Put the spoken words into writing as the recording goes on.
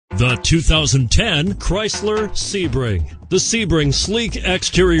The 2010 Chrysler Sebring. The Sebring's sleek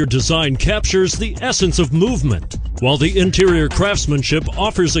exterior design captures the essence of movement, while the interior craftsmanship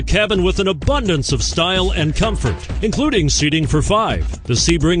offers a cabin with an abundance of style and comfort, including seating for 5. The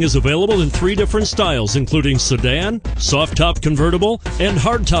Sebring is available in 3 different styles, including sedan, soft-top convertible, and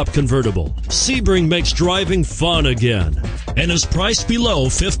hardtop convertible. Sebring makes driving fun again and is priced below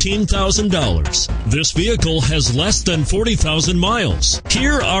 $15,000. This vehicle has less than 40,000 miles.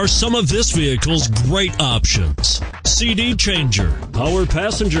 Here are some of this vehicle's great options: CD changer, power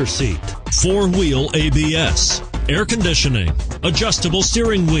passenger seat, 4-wheel ABS, air conditioning, adjustable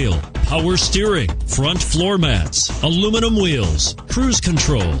steering wheel, power steering, front floor mats, aluminum wheels, cruise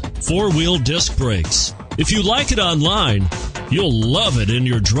control, 4-wheel disc brakes. If you like it online, you'll love it in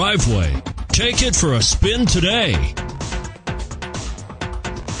your driveway. Take it for a spin today.